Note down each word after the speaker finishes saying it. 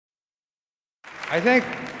I think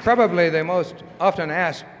probably the most often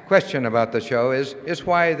asked question about the show is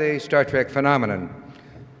why the Star Trek phenomenon.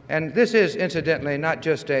 And this is, incidentally, not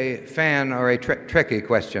just a fan or a Trekkie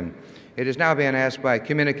question. It is now being asked by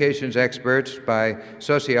communications experts, by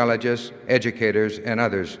sociologists, educators, and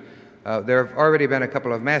others. There have already been a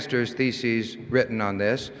couple of master's theses written on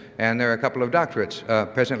this, and there are a couple of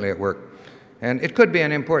doctorates presently at work. And it could be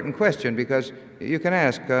an important question because you can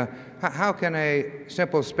ask, how can a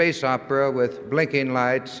simple space opera with blinking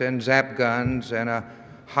lights and zap guns and a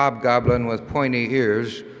hobgoblin with pointy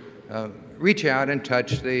ears reach out and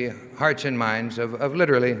touch the hearts and minds of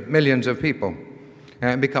literally millions of people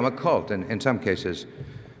and become a cult in some cases?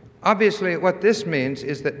 Obviously, what this means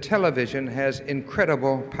is that television has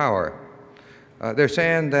incredible power. They're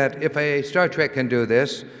saying that if a Star Trek can do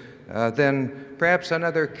this, then perhaps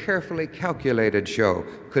another carefully calculated show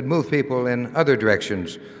could move people in other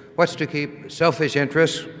directions. What's to keep selfish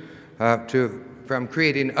interests from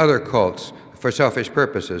creating other cults for selfish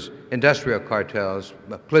purposes, industrial cartels,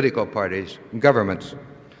 political parties, governments?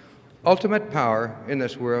 Ultimate power in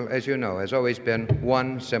this world, as you know, has always been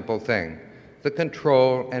one simple thing: the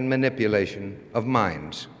control and manipulation of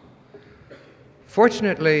minds.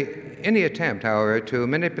 Fortunately, any attempt, however, to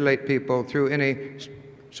manipulate people through any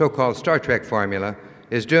so-called Star Trek formula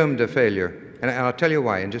is doomed to failure, and I'll tell you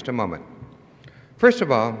why in just a moment. First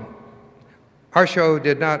of all, our show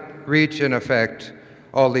did not reach and affect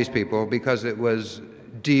all these people because it was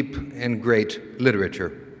deep and great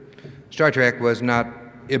literature. Star Trek was not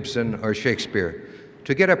Ibsen or Shakespeare.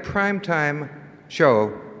 To get a primetime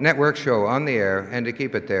show, network show on the air and to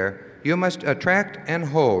keep it there, you must attract and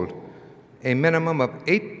hold a minimum of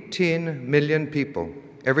 18 million people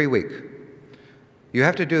every week. You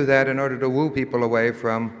have to do that in order to woo people away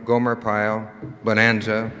from Gomer Pyle,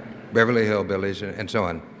 Bonanza, Beverly Hillbillies, and so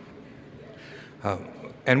on.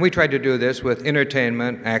 And we tried to do this with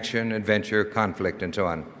entertainment, action, adventure, conflict, and so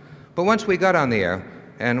on. But once we got on the air,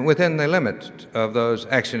 and within the limits of those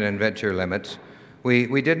action and adventure limits,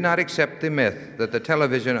 we did not accept the myth that the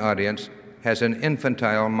television audience has an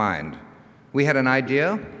infantile mind. We had an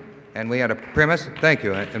idea, and we had a premise. Thank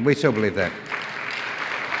you, and we still believe that.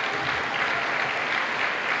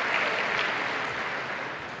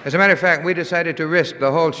 As a matter of fact, we decided to risk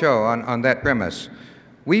the whole show on that premise.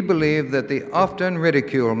 We believe that the often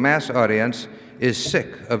ridiculed mass audience is sick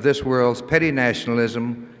of this world's petty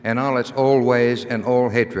nationalism and all its old ways and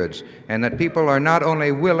old hatreds, and that people are not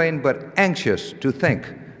only willing but anxious to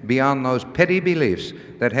think beyond those petty beliefs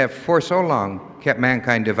that have for so long kept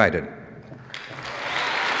mankind divided.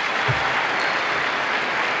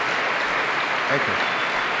 Thank you.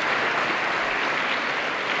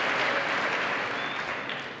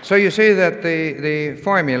 So you see that the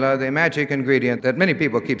formula, the magic ingredient that many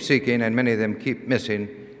people keep seeking and many of them keep missing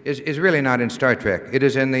is really not in Star Trek. It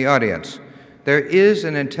is in the audience. There is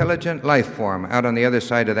an intelligent life form out on the other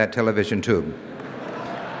side of that television tube.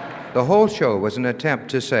 The whole show was an attempt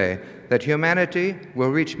to say that humanity will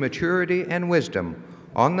reach maturity and wisdom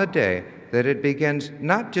on the day that it begins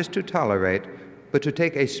not just to tolerate, but to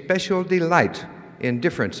take a special delight in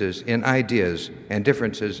differences in ideas and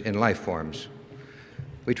differences in life forms.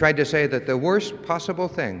 We tried to say that the worst possible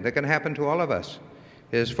thing that can happen to all of us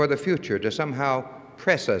is for the future to somehow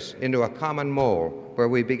press us into a common mold where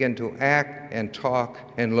we begin to act and talk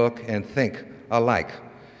and look and think alike.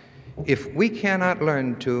 If we cannot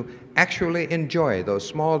learn to actually enjoy those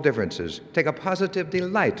small differences, take a positive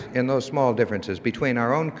delight in those small differences between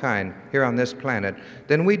our own kind here on this planet,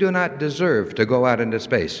 then we do not deserve to go out into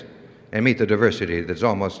space and meet the diversity that's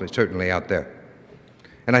almost certainly out there.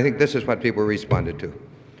 And I think this is what people responded to.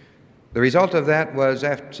 The result of that was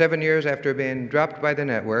 7 years after being dropped by the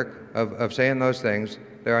network of saying those things,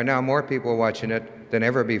 there are now more people watching it than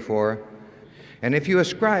ever before. And if you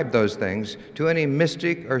ascribe those things to any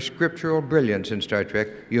mystic or scriptural brilliance in Star Trek,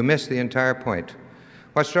 you miss the entire point.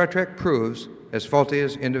 What Star Trek proves, as faulty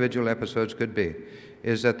as individual episodes could be,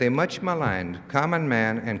 is that the much maligned common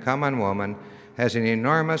man and common woman has an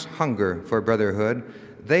enormous hunger for brotherhood.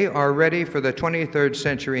 They are ready for the 23rd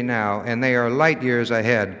century now, and they are light years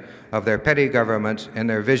ahead of their petty governments and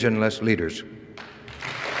their visionless leaders.